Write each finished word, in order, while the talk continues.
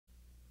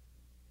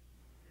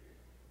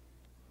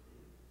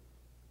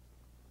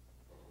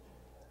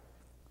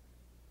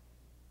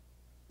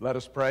Let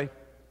us pray.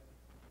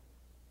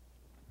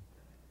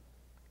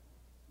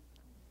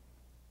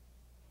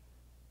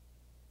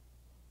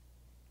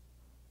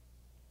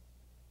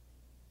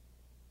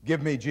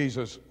 Give me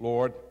Jesus,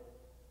 Lord.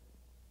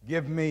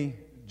 Give me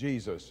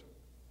Jesus.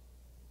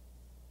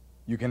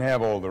 You can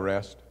have all the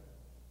rest.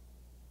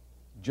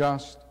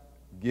 Just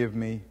give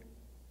me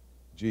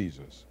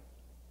Jesus.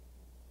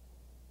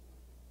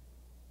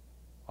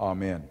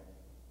 Amen.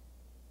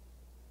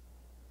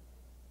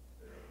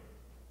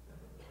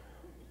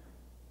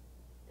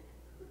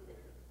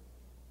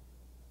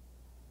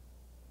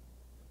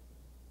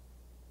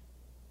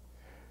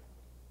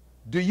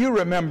 Do you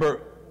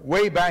remember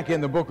way back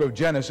in the book of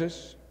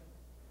Genesis,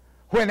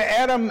 when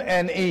Adam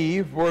and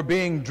Eve were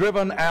being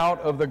driven out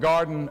of the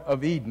Garden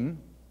of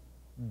Eden,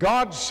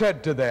 God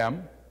said to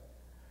them,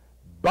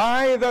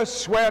 "By the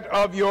sweat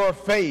of your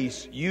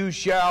face you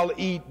shall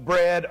eat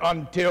bread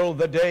until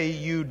the day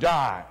you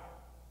die."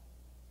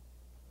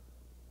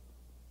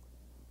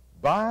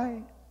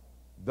 By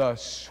the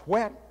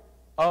sweat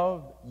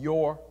of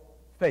your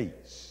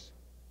face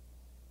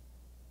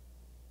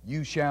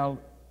you shall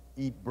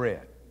eat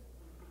bread.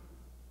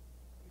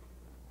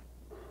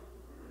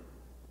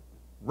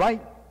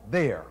 Right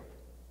there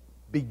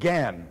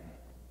began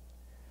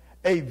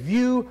a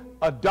view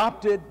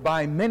adopted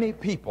by many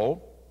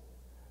people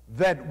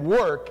that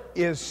work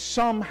is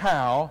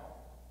somehow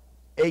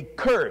a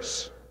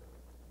curse,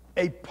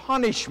 a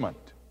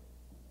punishment,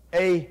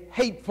 a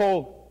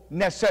hateful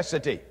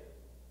necessity.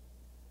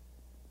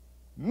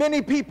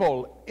 Many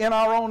people in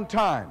our own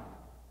time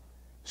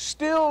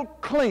still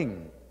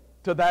cling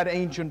to that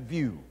ancient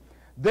view.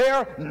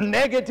 Their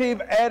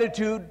negative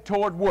attitude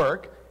toward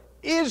work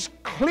is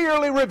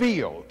clearly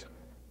revealed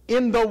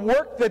in the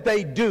work that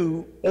they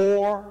do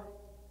or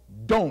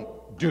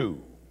don't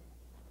do.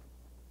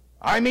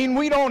 I mean,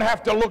 we don't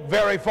have to look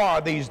very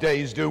far these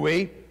days, do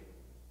we,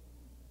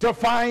 to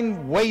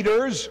find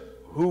waiters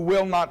who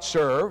will not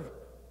serve,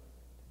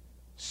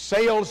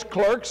 sales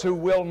clerks who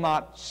will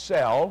not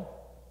sell,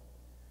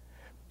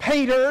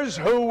 painters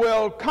who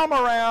will come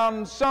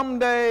around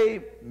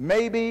someday,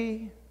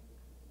 maybe,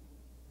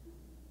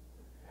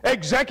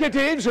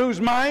 executives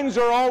whose minds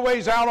are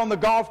always out on the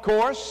golf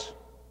course,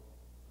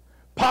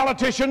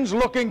 politicians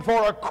looking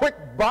for a quick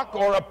buck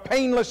or a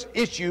painless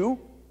issue,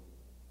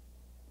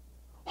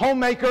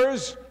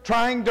 homemakers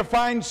trying to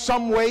find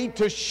some way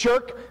to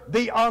shirk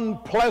the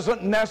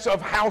unpleasantness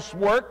of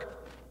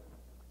housework,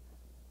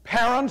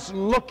 parents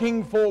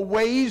looking for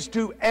ways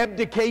to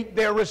abdicate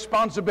their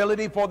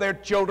responsibility for their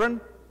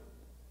children,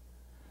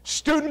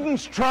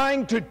 students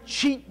trying to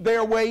cheat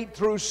their way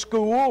through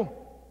school,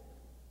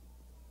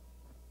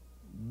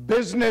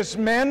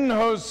 businessmen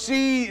who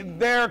see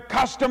their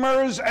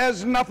customers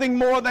as nothing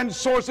more than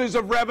sources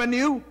of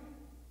revenue,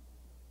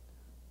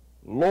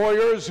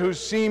 lawyers who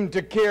seem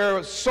to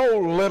care so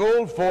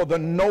little for the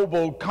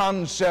noble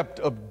concept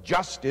of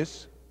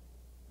justice,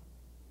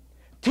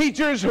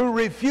 teachers who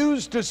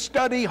refuse to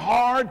study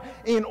hard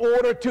in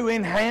order to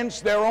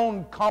enhance their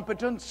own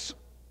competence,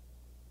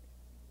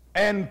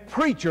 and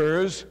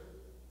preachers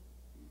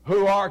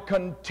who are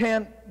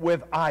content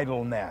with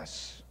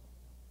idleness.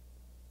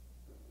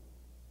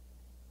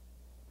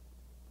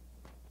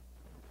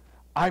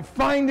 I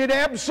find it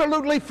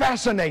absolutely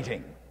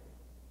fascinating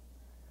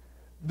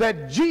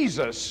that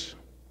Jesus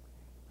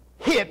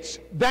hits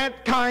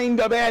that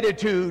kind of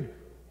attitude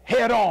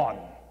head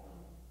on,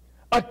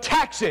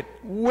 attacks it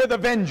with a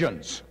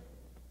vengeance.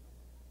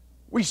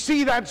 We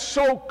see that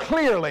so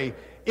clearly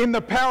in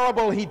the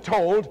parable he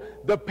told,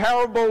 the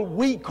parable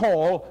we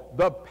call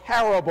the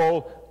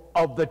parable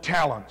of the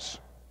talents.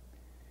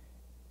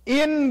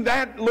 In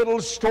that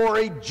little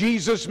story,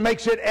 Jesus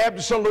makes it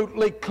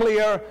absolutely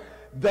clear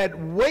that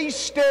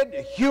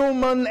wasted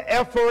human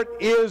effort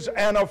is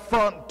an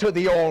affront to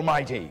the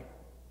Almighty.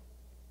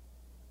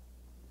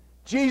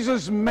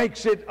 Jesus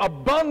makes it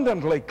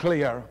abundantly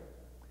clear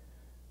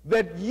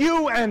that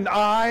you and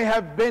I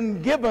have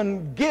been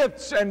given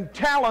gifts and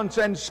talents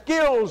and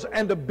skills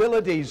and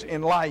abilities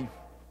in life,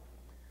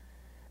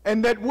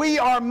 and that we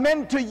are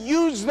meant to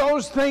use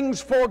those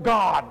things for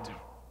God,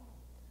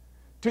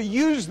 to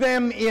use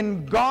them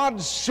in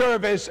God's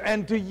service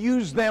and to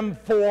use them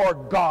for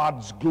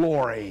God's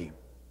glory.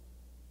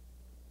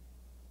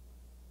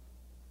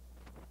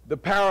 The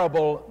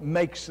parable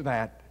makes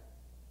that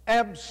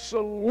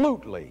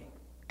absolutely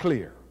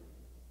clear.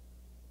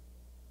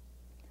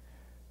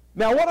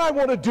 Now, what I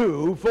want to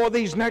do for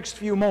these next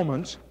few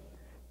moments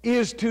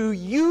is to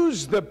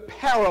use the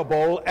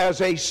parable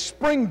as a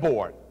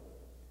springboard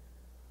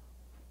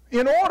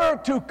in order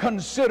to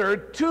consider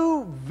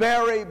two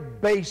very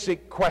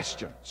basic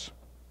questions.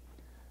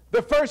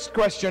 The first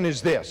question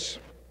is this: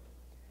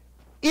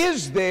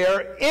 is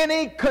there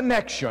any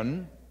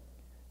connection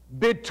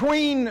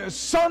between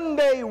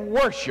Sunday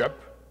worship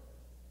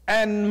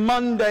and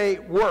Monday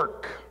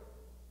work?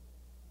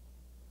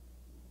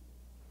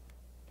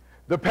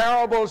 The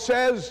parable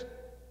says,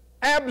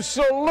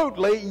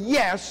 absolutely,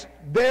 yes,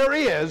 there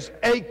is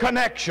a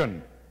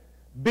connection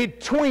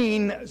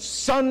between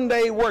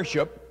Sunday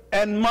worship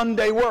and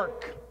Monday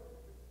work.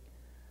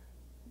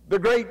 The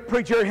great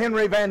preacher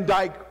Henry Van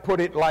Dyke put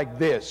it like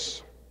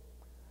this: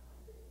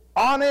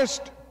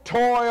 honest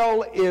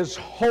toil is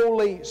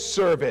holy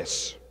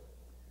service.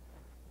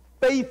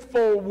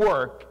 Faithful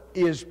work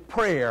is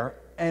prayer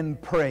and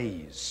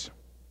praise.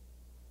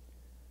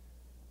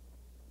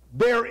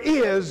 There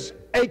is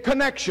a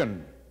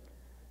connection.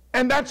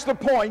 And that's the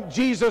point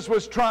Jesus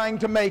was trying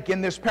to make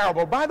in this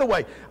parable. By the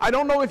way, I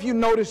don't know if you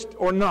noticed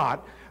or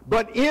not,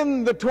 but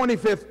in the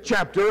 25th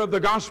chapter of the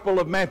Gospel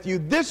of Matthew,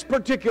 this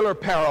particular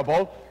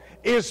parable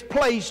is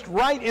placed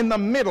right in the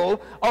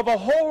middle of a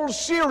whole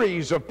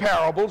series of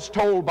parables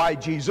told by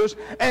Jesus,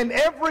 and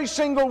every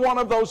single one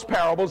of those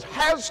parables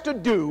has to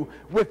do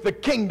with the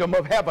kingdom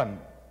of heaven.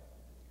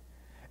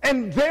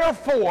 And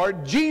therefore,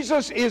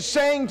 Jesus is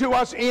saying to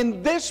us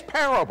in this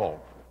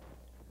parable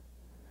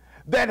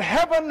that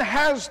heaven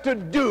has to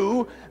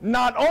do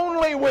not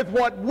only with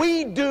what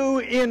we do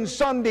in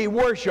Sunday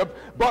worship,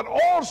 but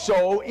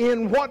also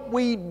in what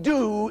we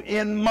do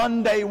in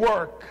Monday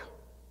work.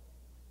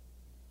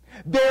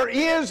 There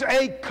is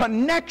a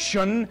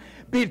connection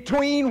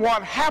between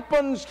what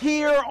happens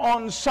here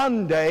on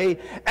Sunday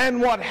and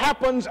what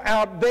happens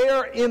out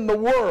there in the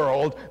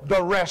world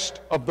the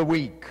rest of the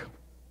week.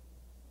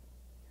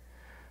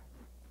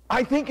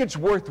 I think it's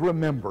worth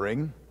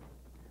remembering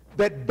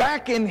that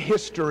back in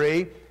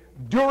history,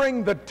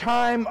 during the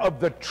time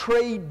of the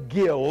trade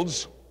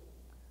guilds,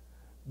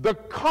 the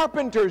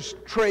Carpenters'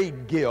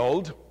 Trade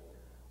Guild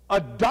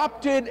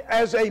adopted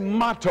as a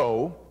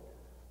motto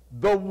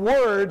the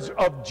words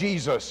of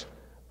Jesus,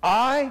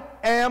 "I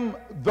am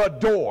the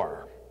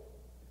door."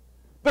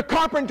 The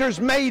carpenters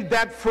made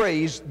that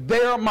phrase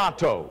their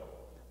motto,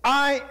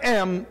 "I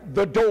am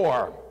the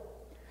door."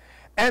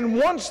 And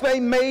once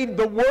they made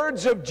the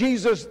words of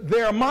Jesus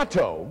their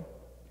motto,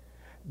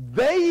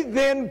 they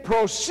then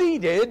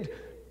proceeded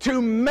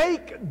to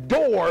make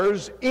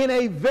doors in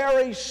a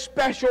very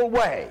special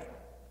way.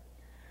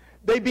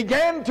 They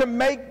began to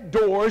make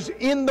doors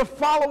in the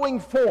following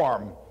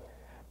form.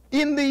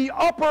 In the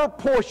upper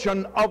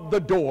portion of the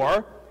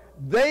door,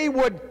 they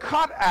would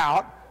cut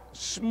out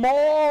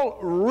small,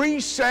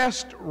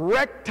 recessed,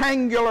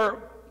 rectangular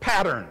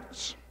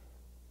patterns.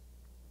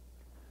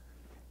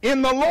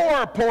 In the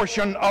lower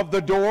portion of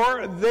the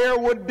door, there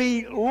would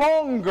be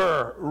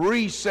longer,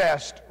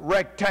 recessed,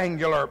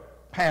 rectangular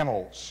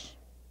panels.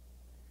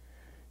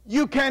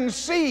 You can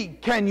see,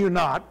 can you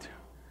not,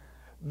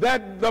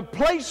 that the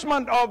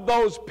placement of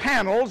those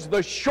panels,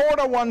 the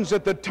shorter ones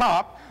at the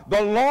top,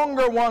 the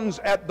longer ones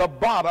at the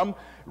bottom,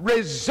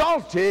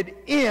 resulted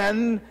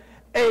in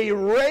a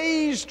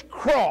raised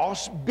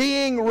cross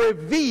being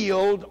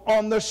revealed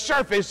on the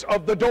surface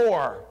of the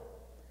door,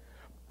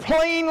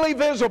 plainly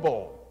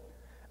visible.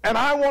 And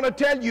I want to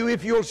tell you,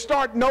 if you'll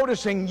start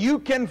noticing, you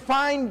can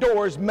find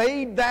doors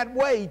made that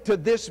way to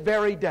this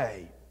very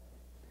day,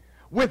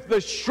 with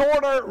the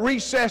shorter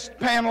recessed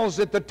panels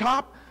at the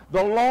top,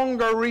 the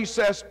longer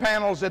recessed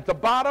panels at the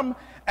bottom,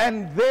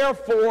 and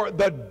therefore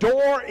the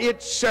door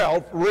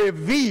itself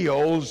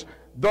reveals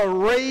the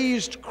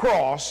raised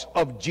cross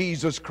of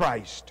Jesus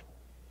Christ.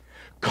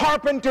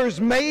 Carpenters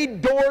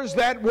made doors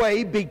that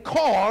way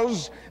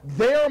because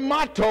their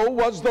motto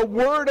was the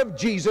word of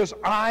Jesus,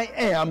 "I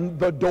am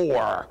the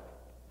door."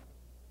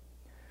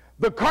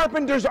 The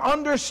carpenters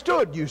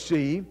understood, you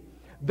see,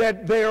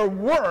 that their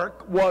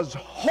work was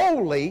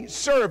holy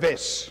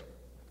service,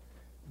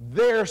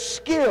 their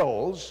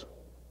skills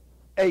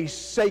a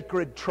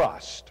sacred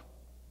trust.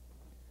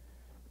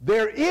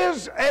 There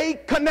is a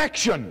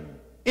connection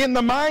in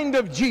the mind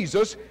of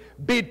Jesus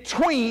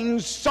between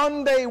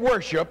Sunday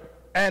worship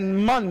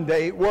and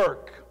Monday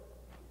work.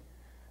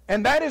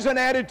 And that is an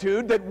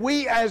attitude that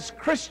we as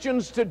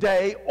Christians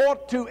today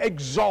ought to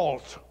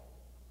exalt.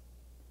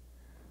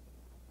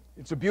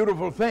 It's a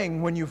beautiful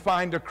thing when you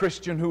find a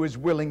Christian who is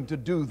willing to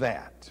do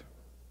that.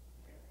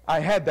 I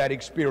had that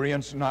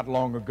experience not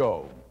long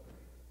ago.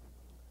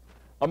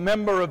 A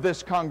member of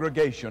this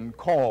congregation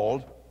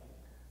called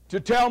to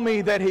tell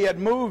me that he had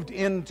moved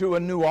into a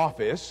new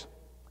office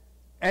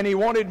and he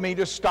wanted me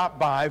to stop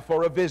by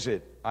for a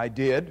visit. I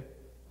did.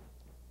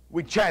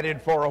 We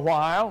chatted for a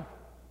while,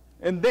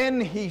 and then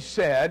he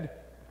said,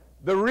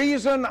 "The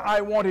reason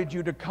I wanted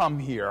you to come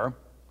here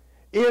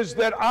is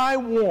that I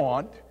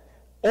want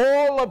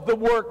all of the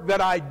work that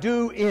I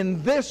do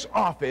in this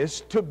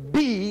office to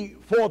be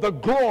for the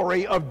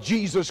glory of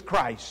Jesus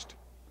Christ.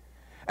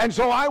 And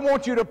so I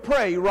want you to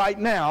pray right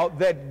now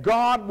that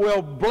God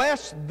will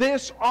bless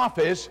this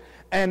office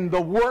and the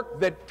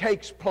work that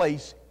takes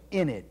place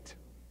in it."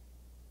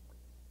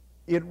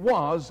 It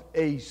was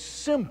a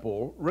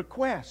simple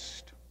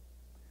request.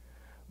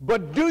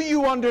 But do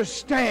you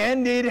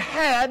understand, it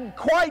had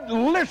quite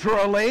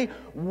literally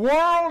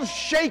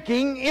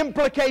world-shaking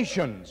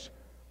implications,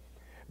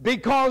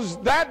 because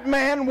that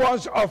man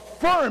was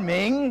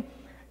affirming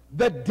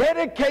the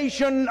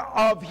dedication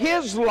of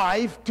his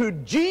life to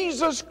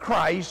Jesus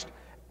Christ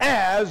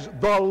as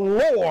the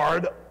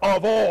Lord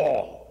of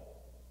all.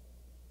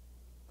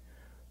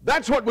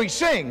 That's what we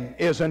sing,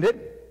 isn't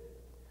it?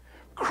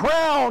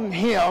 Crown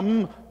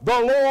him the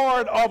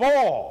Lord of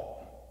all.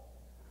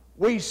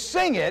 We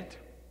sing it,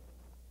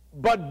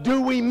 but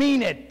do we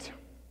mean it?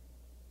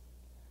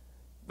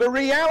 The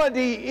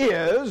reality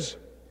is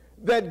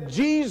that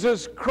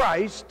Jesus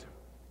Christ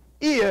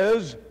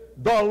is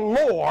the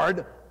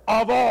Lord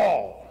of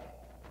all.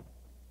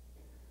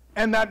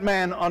 And that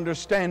man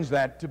understands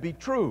that to be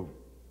true.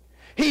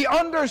 He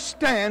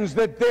understands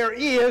that there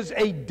is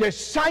a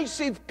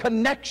decisive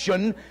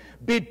connection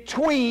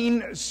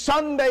between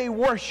Sunday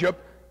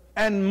worship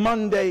and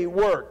Monday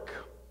work.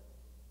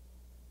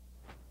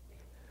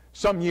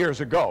 Some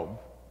years ago,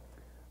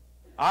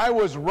 I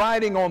was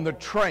riding on the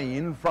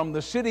train from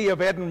the city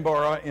of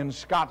Edinburgh in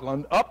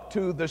Scotland up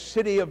to the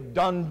city of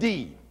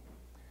Dundee.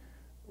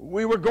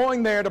 We were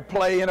going there to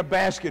play in a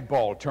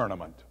basketball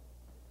tournament.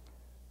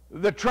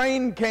 The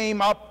train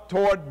came up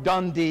toward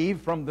Dundee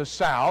from the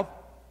south,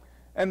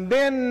 and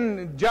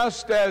then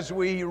just as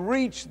we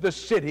reached the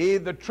city,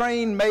 the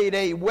train made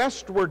a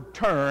westward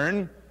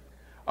turn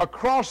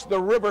across the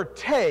River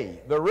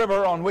Tay, the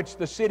river on which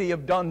the city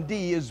of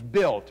Dundee is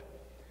built.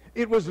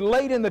 It was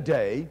late in the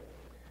day,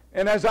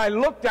 and as I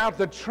looked out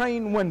the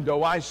train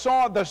window, I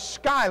saw the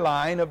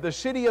skyline of the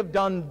city of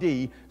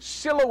Dundee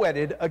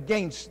silhouetted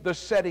against the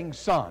setting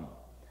sun.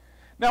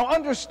 Now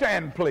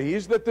understand,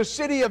 please, that the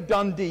city of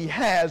Dundee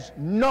has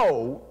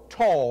no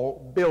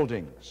tall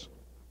buildings.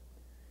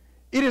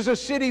 It is a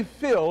city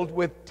filled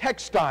with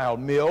textile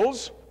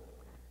mills,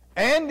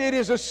 and it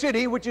is a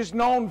city which is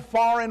known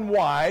far and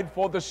wide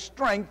for the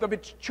strength of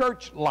its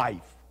church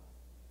life.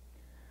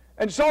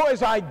 And so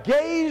as I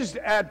gazed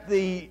at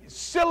the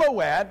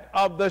silhouette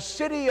of the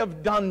city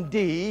of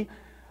Dundee,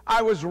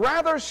 I was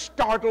rather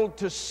startled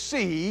to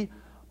see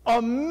a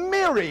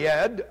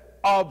myriad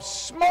of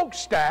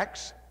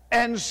smokestacks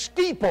and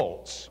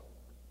steeples.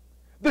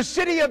 The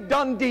city of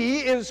Dundee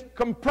is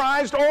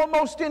comprised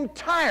almost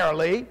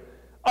entirely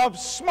of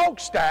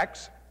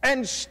smokestacks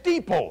and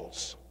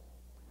steeples.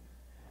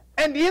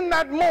 And in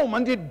that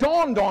moment it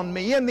dawned on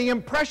me, and the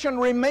impression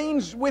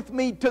remains with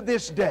me to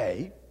this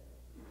day,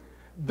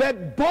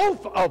 that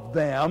both of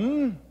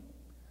them,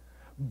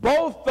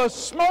 both the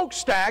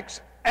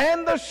smokestacks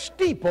and the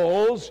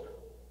steeples,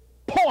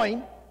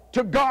 point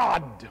to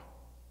God.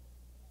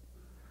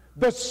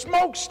 The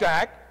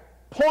smokestack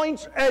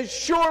points as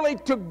surely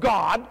to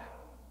God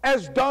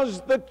as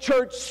does the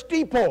church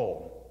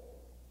steeple.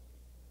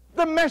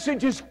 The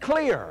message is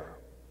clear.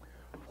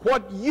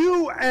 What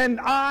you and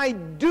I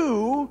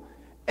do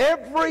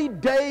every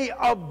day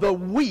of the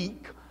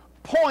week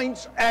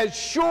points as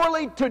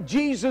surely to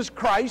Jesus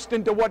Christ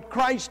and to what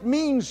Christ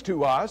means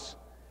to us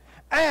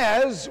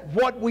as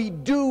what we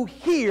do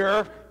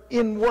here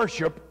in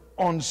worship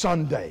on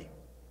Sunday.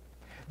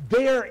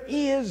 There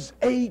is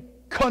a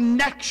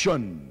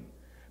connection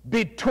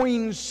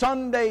between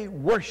Sunday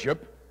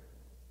worship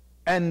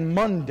and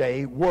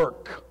Monday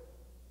work.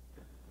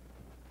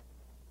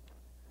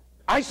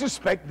 I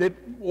suspect that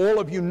all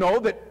of you know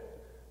that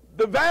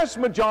the vast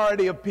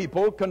majority of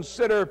people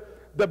consider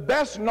the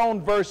best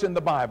known verse in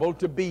the Bible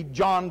to be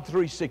John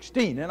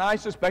 3:16, and I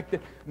suspect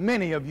that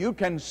many of you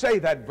can say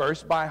that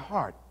verse by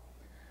heart.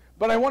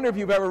 But I wonder if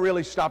you've ever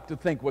really stopped to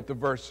think what the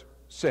verse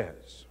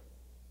says.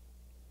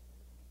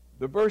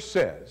 The verse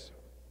says,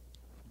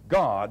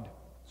 God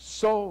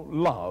so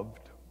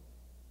loved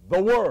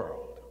the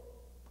world.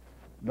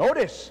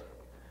 Notice,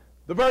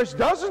 the verse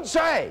doesn't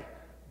say,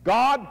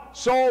 God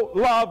so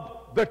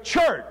loved the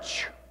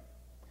church.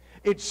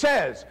 It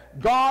says,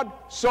 God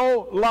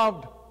so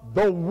loved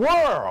the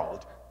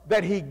world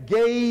that he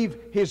gave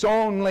his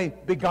only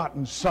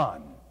begotten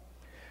Son.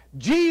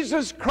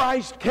 Jesus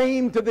Christ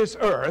came to this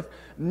earth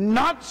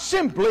not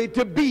simply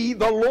to be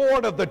the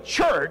Lord of the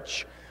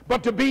church,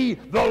 but to be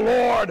the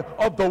Lord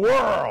of the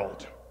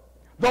world,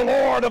 the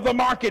Lord of the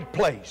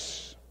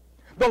marketplace,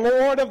 the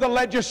Lord of the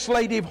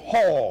legislative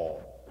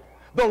hall,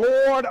 the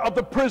Lord of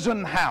the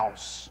prison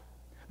house,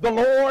 the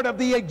Lord of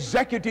the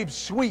executive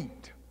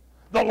suite,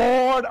 the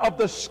Lord of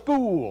the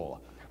school,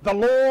 the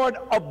Lord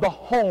of the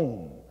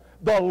home,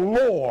 the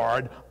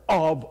Lord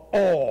of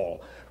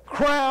all.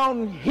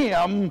 Crown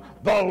him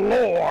the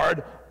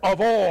Lord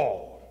of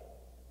all.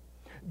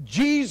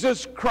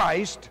 Jesus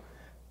Christ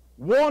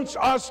wants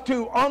us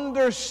to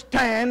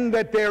understand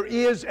that there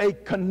is a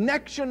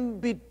connection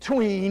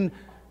between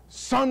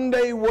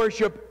Sunday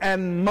worship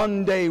and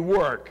Monday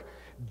work.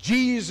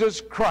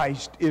 Jesus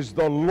Christ is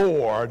the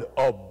Lord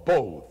of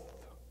both.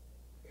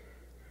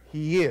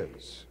 He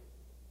is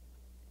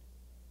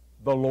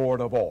the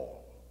Lord of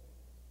all.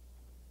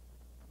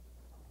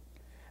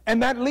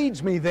 And that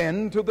leads me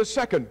then to the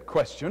second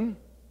question.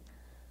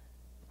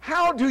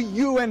 How do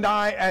you and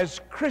I as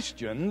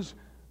Christians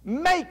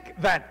make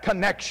that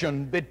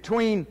connection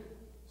between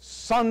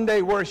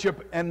Sunday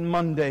worship and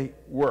Monday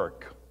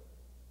work?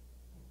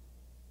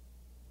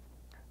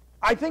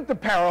 I think the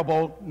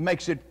parable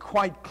makes it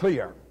quite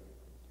clear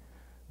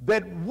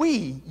that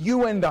we,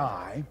 you and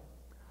I,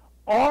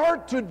 are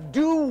to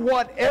do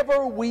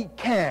whatever we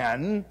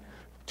can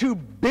to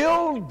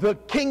build the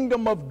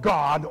kingdom of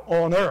God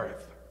on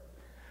earth.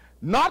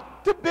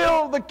 Not to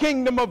build the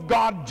kingdom of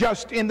God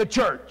just in the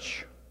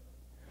church,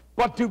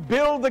 but to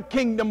build the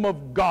kingdom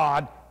of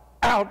God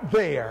out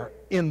there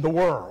in the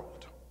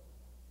world.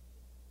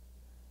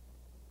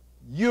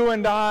 You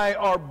and I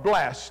are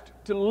blessed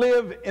to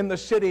live in the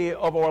city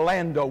of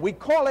Orlando. We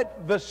call it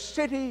the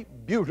City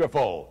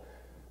Beautiful,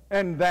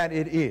 and that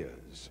it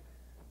is.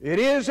 It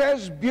is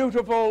as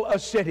beautiful a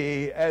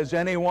city as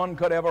anyone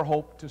could ever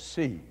hope to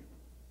see.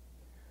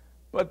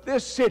 But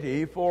this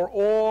city, for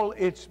all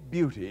its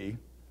beauty,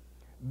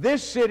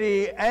 this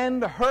city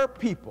and her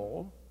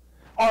people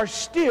are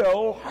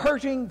still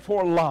hurting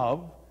for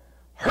love,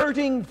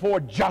 hurting for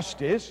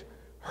justice,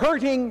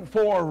 hurting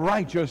for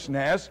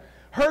righteousness,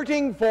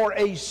 hurting for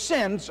a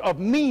sense of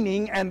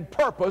meaning and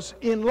purpose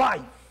in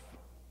life.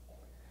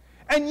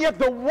 And yet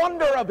the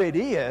wonder of it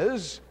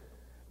is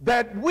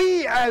that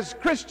we as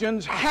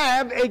Christians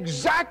have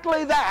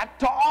exactly that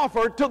to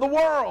offer to the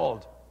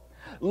world.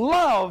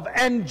 Love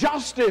and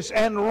justice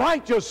and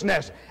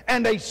righteousness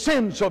and a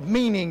sense of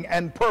meaning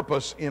and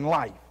purpose in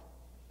life.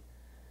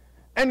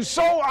 And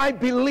so I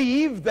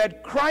believe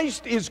that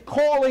Christ is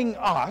calling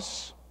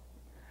us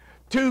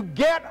to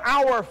get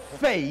our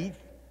faith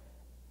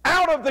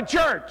out of the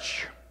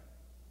church,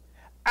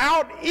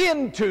 out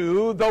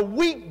into the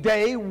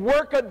weekday,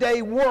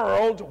 workaday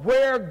world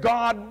where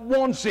God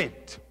wants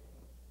it.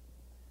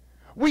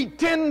 We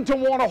tend to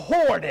want to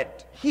hoard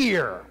it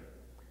here.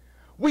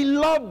 We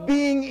love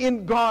being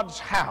in God's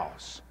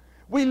house.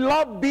 We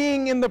love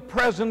being in the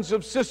presence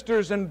of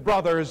sisters and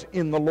brothers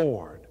in the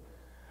Lord.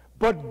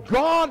 But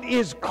God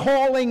is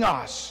calling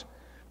us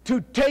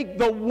to take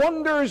the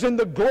wonders and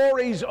the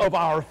glories of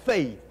our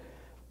faith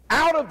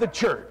out of the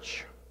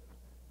church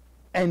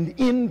and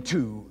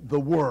into the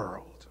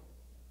world.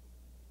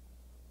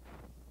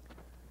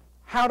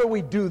 How do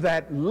we do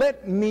that?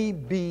 Let me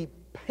be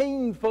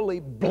painfully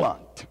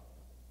blunt.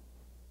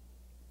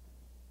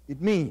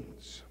 It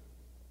means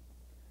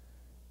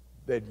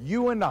that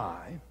you and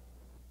I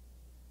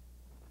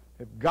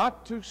have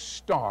got to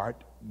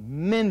start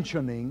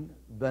mentioning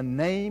the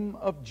name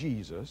of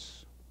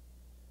Jesus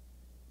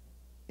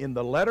in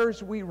the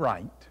letters we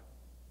write,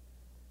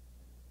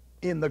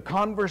 in the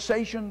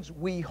conversations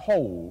we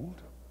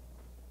hold,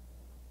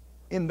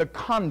 in the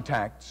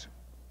contacts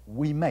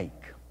we make.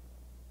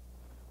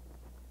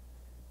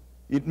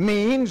 It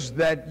means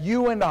that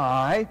you and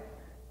I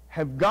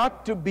have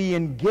got to be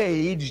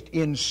engaged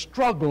in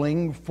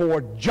struggling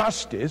for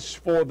justice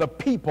for the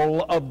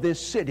people of this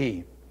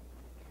city.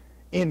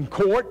 In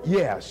court,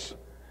 yes.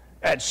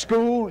 At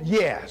school,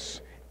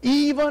 yes.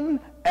 Even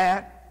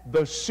at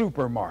the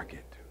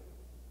supermarket.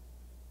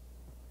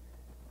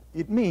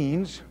 It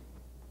means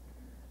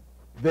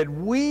that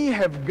we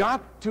have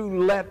got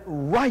to let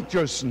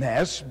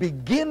righteousness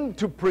begin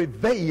to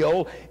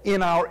prevail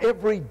in our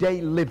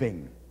everyday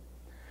living,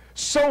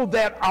 so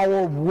that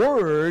our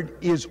word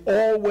is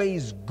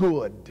always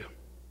good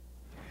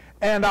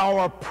and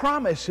our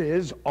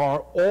promises are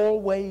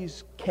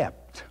always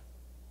kept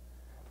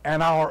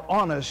and our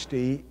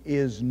honesty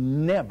is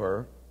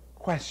never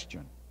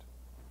questioned.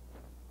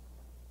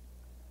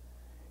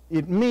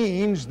 It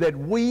means that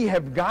we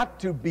have got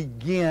to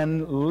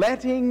begin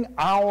letting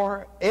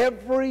our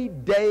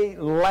everyday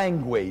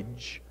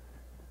language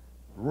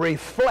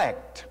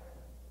reflect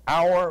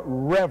our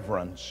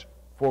reverence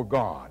for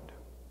God.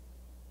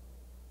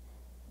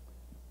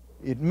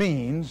 It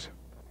means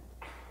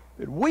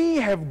that we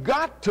have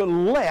got to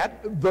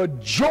let the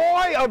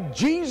joy of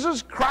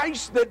Jesus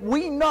Christ that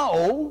we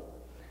know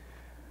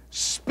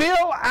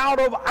spill out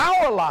of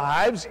our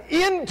lives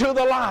into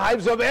the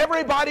lives of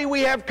everybody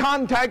we have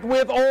contact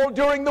with all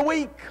during the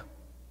week.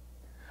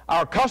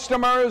 Our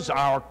customers,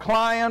 our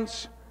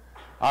clients,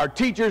 our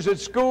teachers at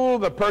school,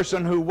 the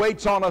person who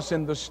waits on us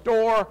in the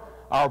store,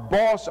 our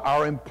boss,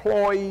 our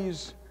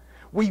employees.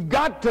 We've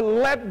got to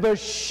let the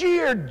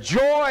sheer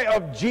joy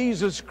of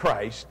Jesus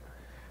Christ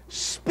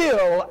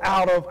spill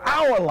out of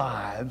our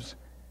lives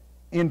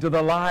into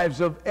the lives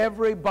of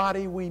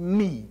everybody we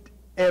meet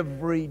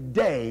every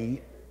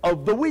day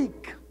of the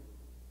week.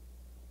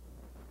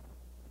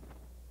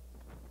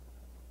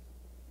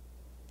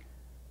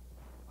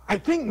 I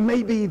think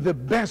maybe the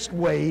best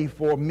way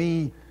for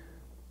me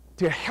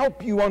to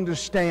help you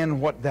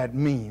understand what that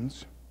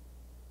means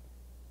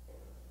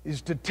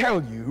is to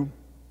tell you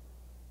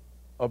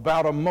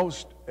about a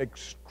most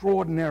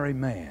extraordinary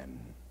man.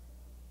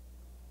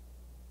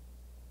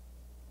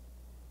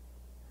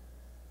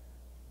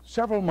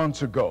 Several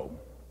months ago,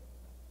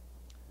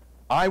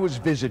 I was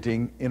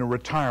visiting in a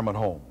retirement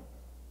home.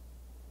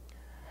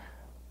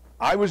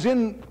 I was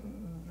in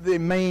the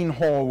main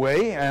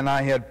hallway and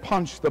I had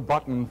punched the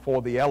button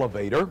for the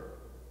elevator.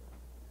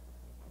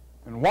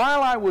 And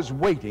while I was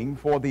waiting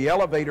for the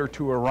elevator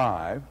to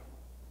arrive,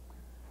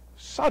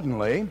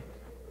 suddenly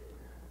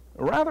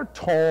a rather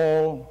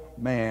tall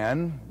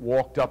man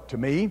walked up to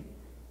me.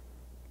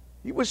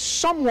 He was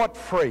somewhat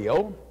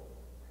frail,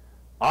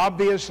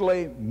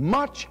 obviously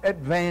much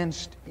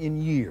advanced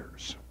in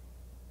years.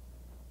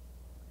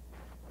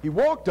 He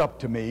walked up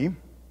to me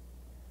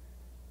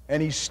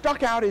and he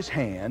stuck out his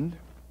hand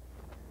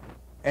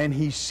and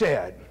he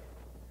said,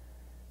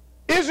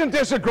 "Isn't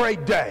this a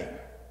great day?"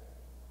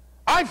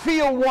 I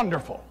feel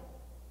wonderful.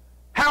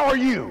 How are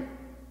you?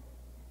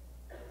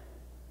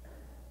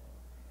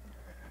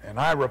 And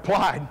I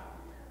replied,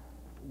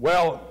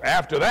 well,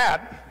 after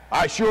that,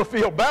 I sure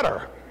feel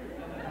better.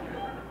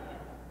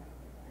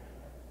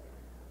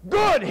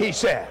 Good, he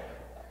said.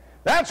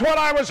 That's what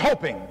I was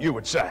hoping you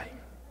would say.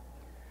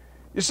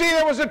 You see,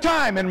 there was a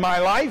time in my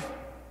life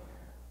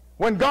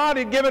when God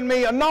had given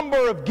me a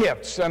number of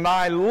gifts, and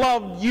I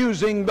loved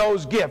using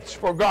those gifts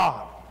for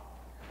God.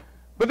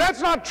 But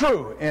that's not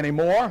true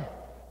anymore.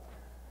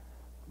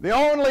 The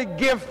only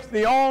gift,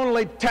 the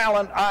only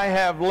talent I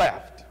have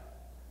left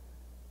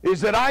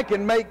is that I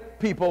can make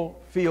people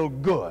feel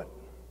good.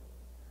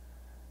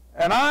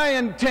 And I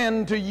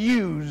intend to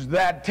use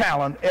that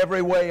talent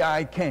every way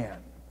I can.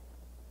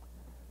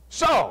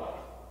 So,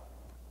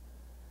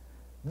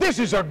 this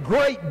is a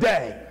great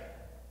day.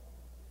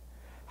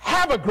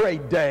 Have a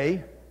great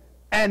day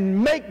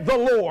and make the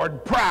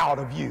Lord proud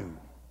of you.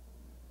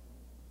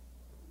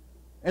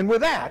 And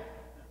with that,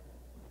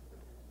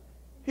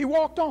 he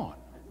walked on.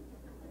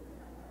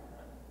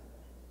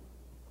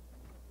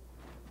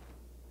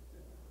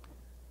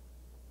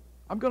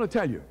 I'm going to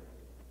tell you,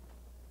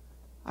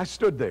 I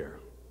stood there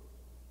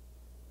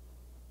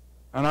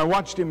and I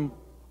watched him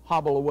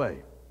hobble away.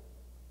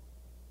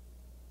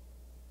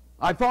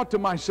 I thought to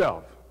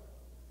myself,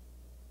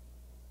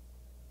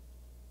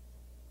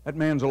 that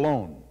man's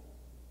alone.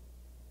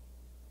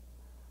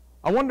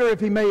 I wonder if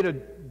he made a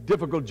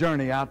difficult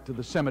journey out to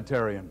the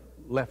cemetery and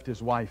left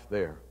his wife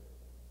there.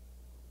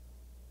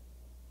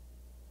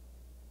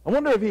 I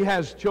wonder if he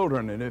has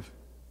children and if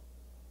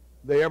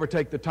they ever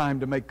take the time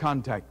to make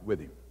contact with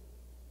him.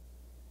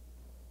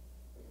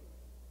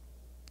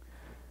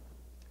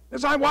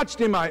 As I watched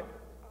him, I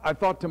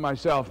thought to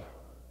myself,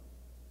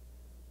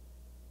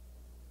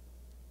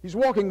 he's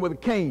walking with a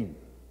cane.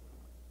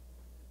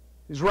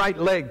 His right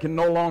leg can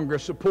no longer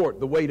support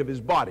the weight of his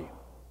body.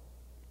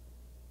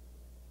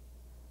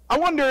 I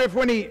wonder if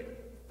when he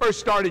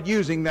first started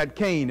using that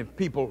cane, if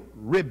people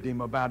ribbed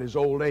him about his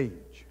old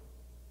age.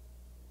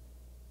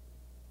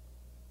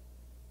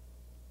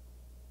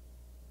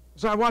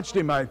 As I watched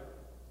him, I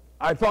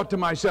thought to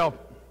myself,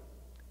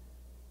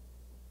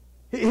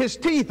 his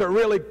teeth are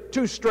really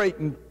too straight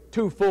and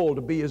too full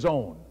to be his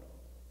own.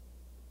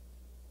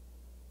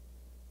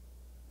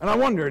 And I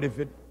wondered if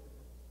it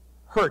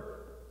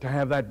hurt to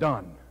have that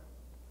done.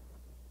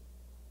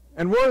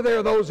 And were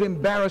there those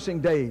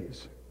embarrassing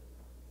days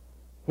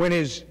when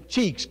his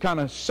cheeks kind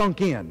of sunk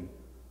in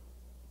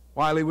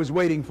while he was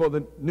waiting for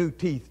the new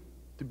teeth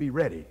to be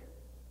ready?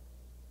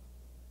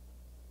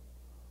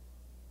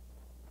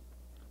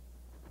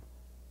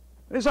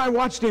 As I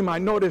watched him, I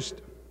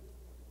noticed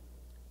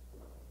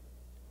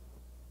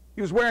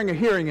he was wearing a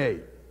hearing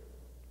aid.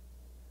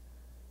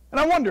 And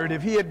I wondered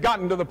if he had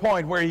gotten to the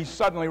point where he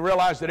suddenly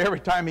realized that every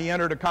time he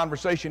entered a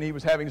conversation he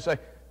was having to say,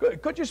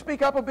 could you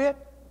speak up a bit?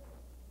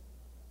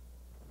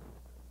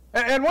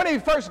 And when he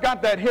first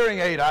got that hearing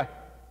aid, I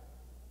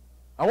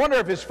wonder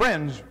if his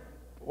friends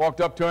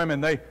walked up to him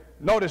and they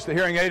noticed the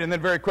hearing aid and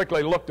then very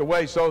quickly looked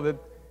away so that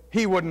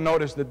he wouldn't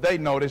notice that they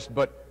noticed,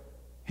 but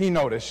he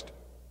noticed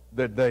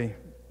that they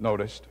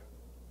noticed.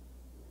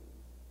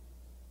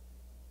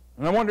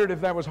 And I wondered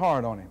if that was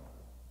hard on him.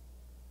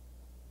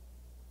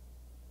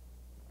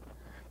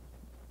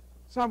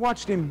 So I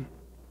watched him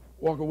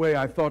walk away.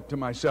 I thought to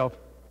myself,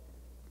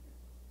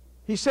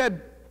 he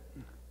said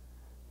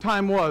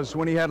time was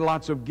when he had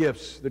lots of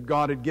gifts that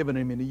God had given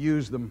him and he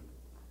used them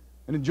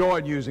and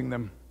enjoyed using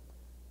them.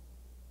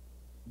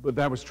 But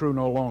that was true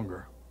no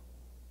longer.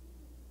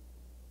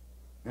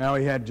 Now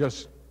he had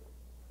just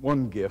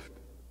one gift,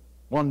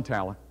 one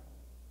talent.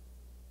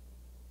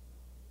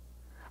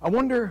 I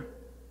wonder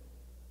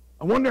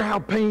how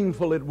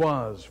painful it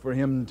was for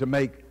him to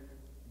make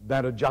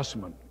that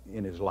adjustment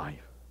in his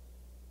life.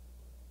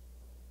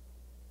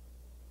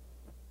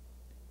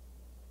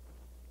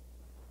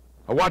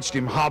 I watched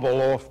him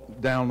hobble off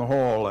down the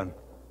hall, and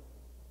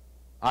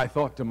I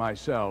thought to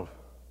myself,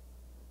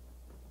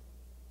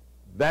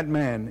 that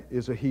man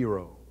is a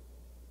hero.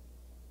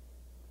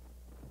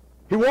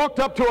 He walked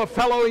up to a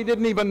fellow he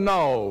didn't even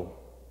know,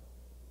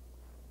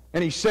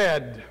 and he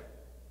said,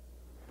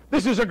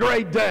 "This is a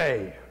great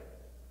day.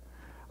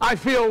 I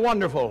feel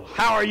wonderful.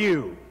 How are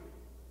you?"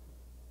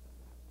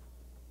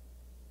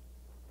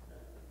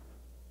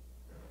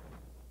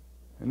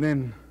 And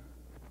then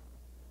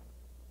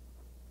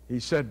he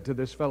said to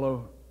this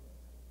fellow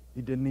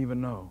he didn't even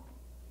know,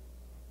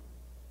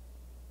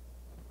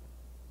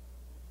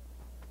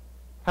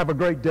 "Have a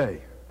great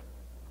day.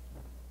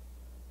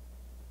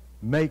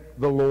 Make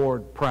the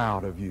Lord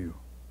proud of you."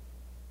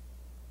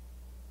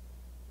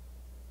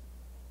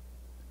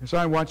 As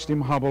I watched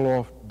him hobble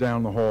off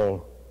down the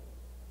hall,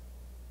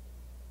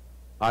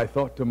 I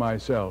thought to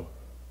myself,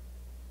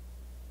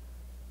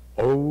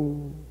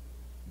 oh,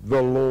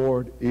 the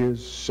Lord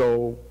is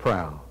so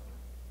proud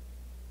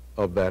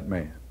of that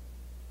man.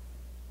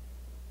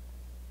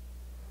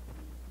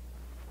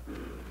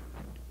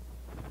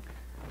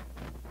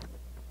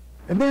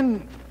 And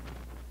then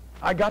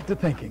I got to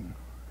thinking,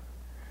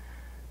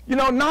 you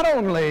know, not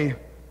only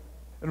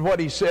And what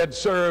he said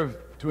served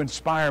to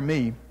inspire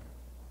me.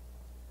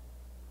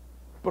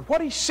 But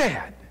what he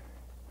said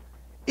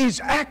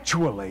is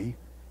actually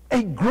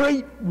a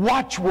great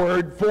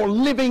watchword for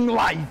living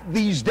life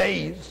these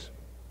days.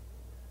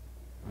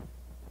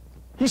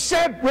 He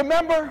said,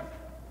 remember,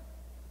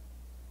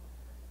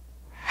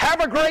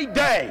 have a great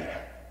day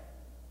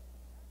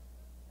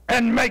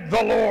and make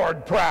the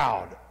Lord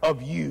proud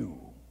of you.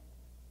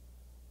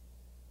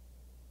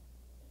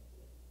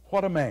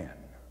 What a man.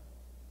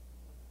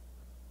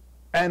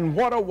 And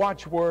what a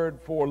watchword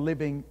for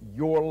living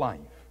your life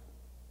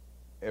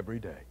every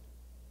day.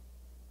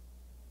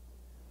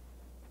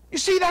 You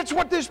see, that's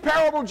what this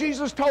parable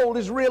Jesus told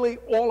is really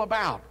all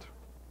about.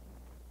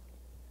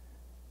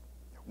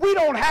 We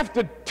don't have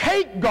to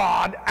take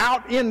God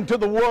out into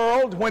the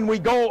world when we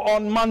go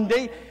on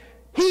Monday.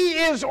 He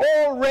is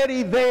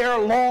already there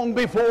long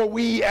before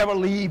we ever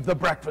leave the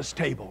breakfast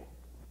table.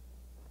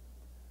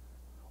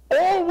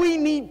 All we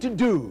need to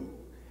do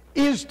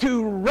is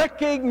to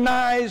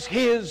recognize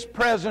His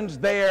presence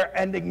there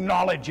and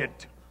acknowledge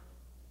it.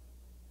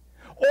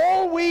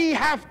 All we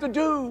have to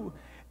do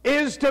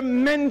is to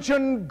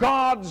mention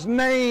God's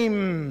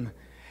name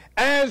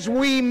as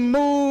we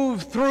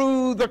move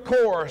through the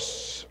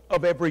course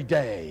of every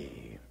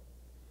day.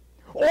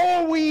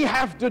 All we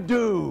have to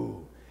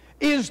do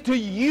is to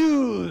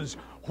use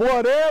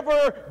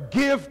whatever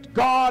gift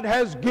God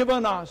has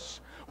given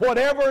us,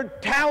 whatever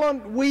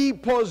talent we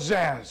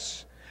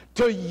possess,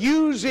 to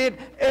use it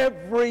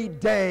every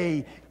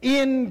day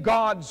in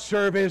God's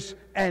service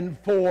and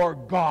for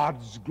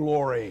God's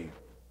glory.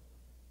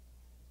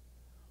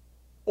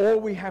 All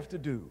we have to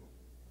do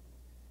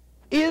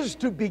is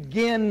to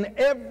begin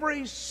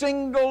every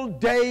single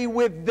day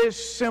with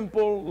this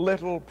simple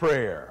little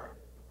prayer.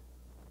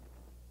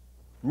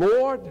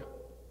 Lord,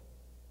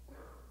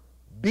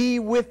 be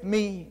with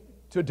me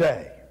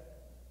today.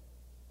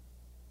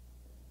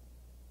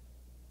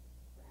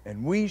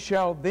 And we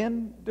shall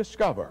then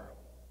discover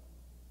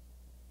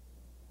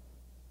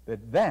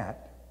that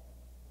that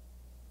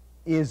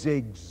is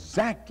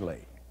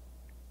exactly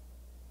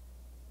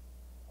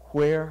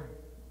where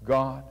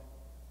God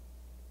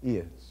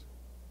is.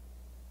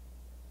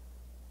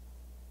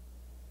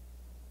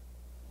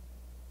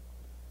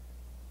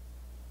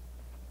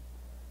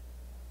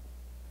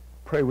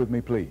 Pray with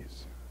me,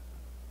 please.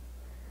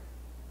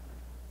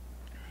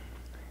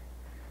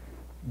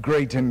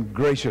 Great and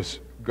gracious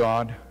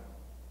God,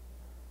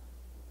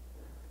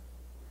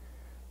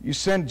 you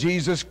sent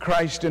Jesus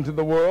Christ into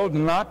the world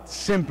not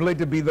simply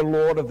to be the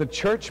Lord of the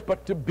church,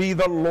 but to be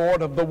the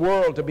Lord of the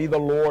world, to be the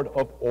Lord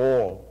of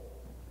all.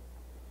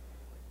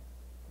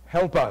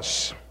 Help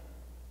us,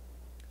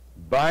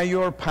 by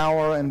your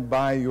power and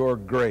by your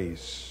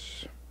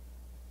grace,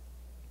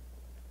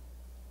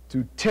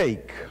 to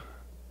take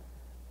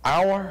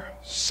our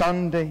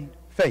Sunday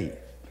faith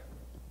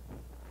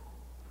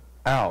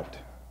out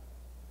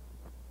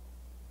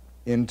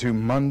into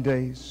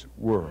Monday's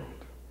world.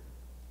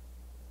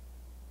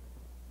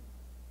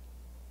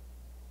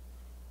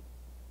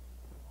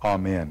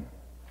 Amen.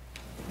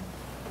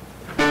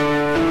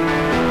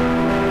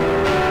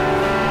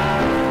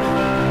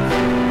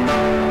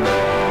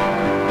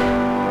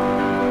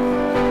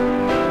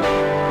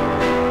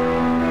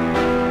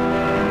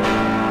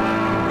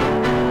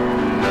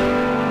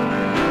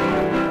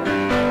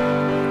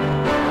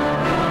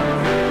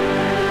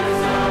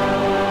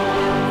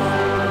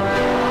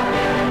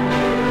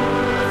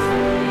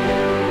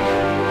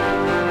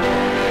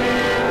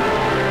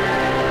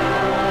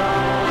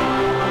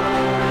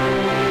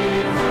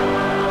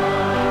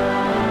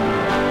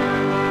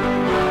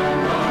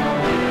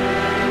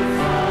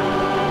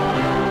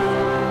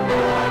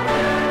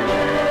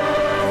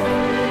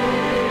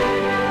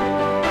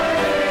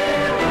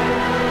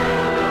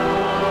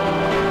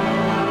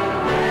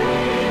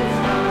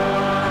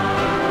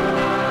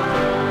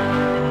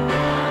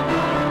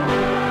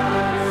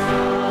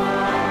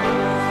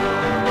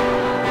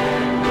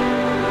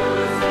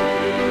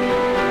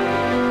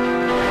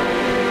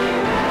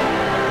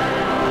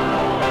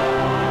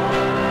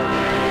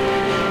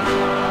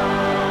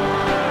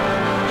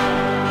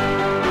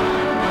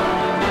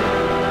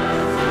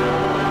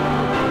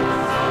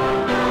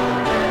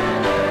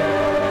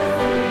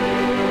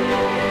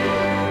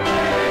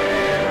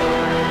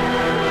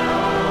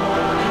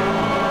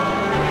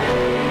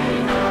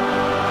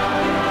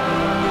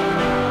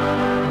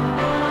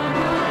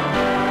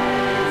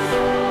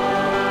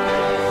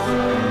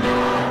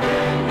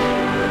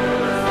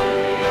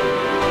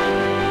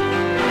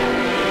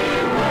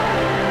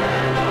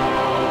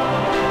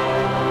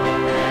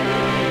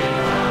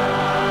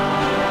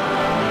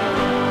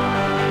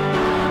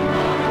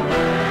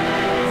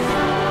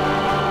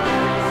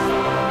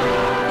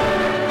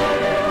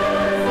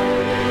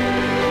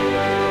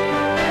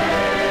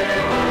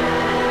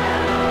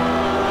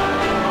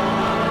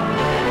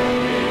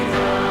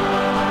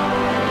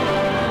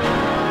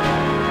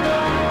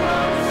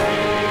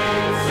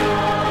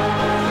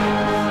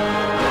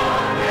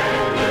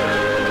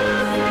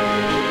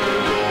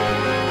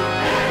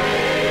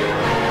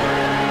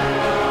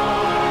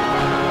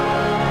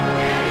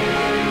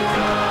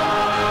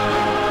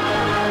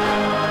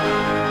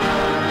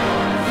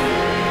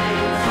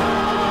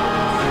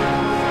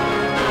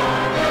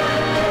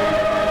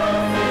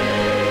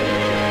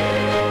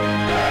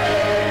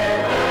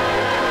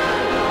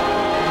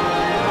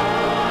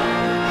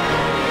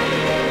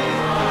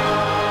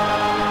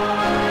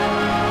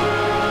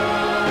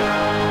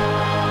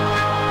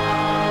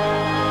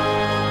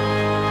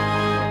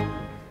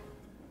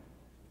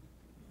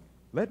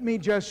 Let me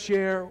just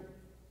share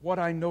what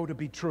I know to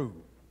be true.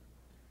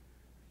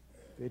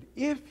 That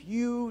if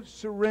you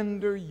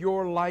surrender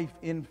your life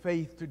in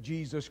faith to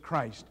Jesus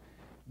Christ,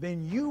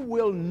 then you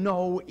will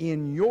know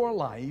in your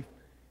life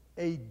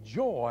a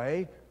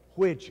joy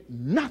which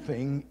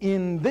nothing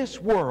in this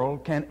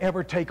world can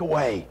ever take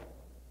away.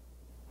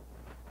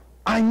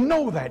 I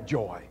know that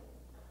joy,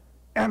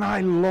 and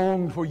I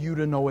long for you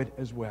to know it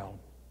as well.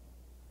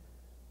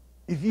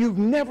 If you've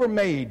never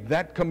made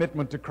that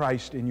commitment to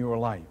Christ in your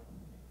life,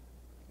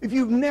 if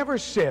you've never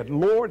said,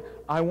 Lord,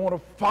 I want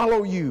to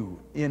follow you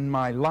in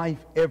my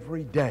life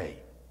every day,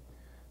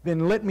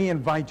 then let me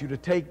invite you to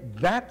take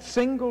that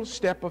single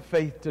step of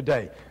faith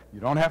today. You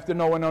don't have to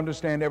know and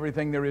understand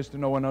everything there is to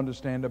know and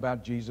understand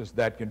about Jesus.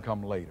 That can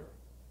come later.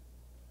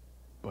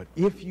 But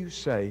if you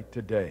say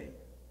today,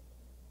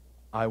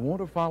 I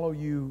want to follow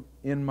you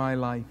in my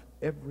life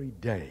every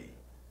day,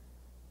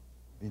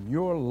 then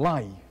your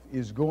life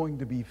is going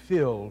to be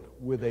filled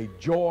with a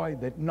joy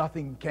that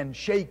nothing can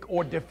shake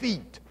or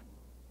defeat.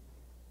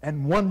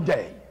 And one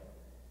day,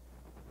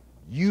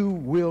 you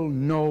will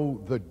know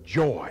the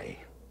joy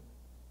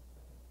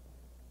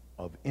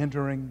of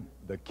entering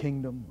the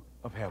kingdom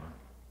of heaven.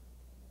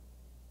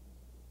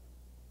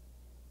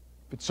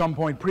 If at some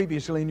point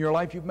previously in your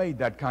life you've made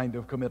that kind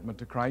of commitment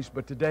to Christ,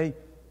 but today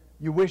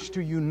you wish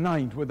to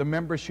unite with the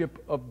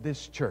membership of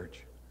this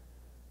church,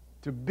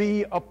 to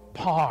be a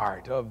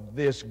part of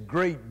this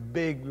great,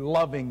 big,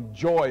 loving,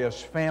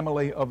 joyous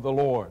family of the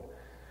Lord,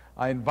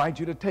 I invite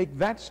you to take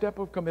that step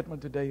of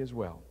commitment today as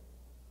well.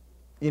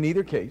 In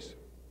either case,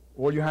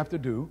 all you have to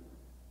do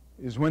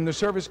is when the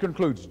service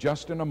concludes,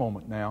 just in a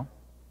moment now,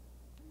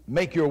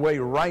 make your way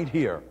right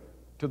here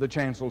to the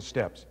chancel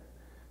steps.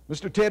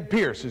 Mr. Ted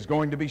Pierce is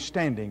going to be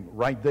standing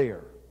right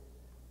there.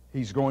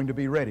 He's going to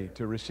be ready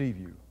to receive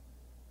you.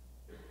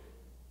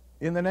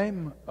 In the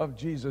name of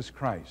Jesus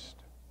Christ,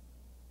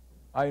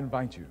 I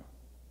invite you.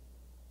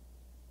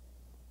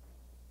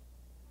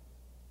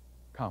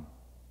 Come.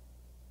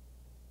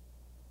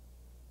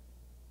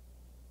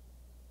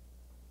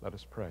 Let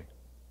us pray.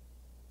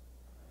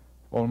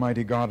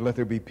 Almighty God, let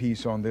there be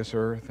peace on this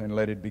earth, and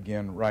let it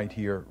begin right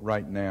here,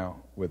 right now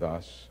with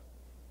us.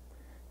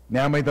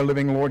 Now may the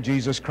living Lord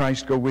Jesus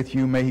Christ go with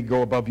you. May he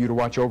go above you to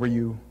watch over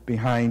you,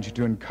 behind you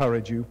to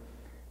encourage you,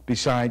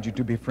 beside you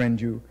to befriend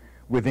you,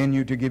 within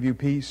you to give you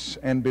peace,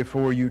 and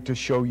before you to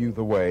show you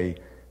the way,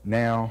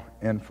 now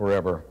and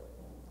forever.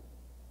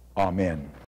 Amen.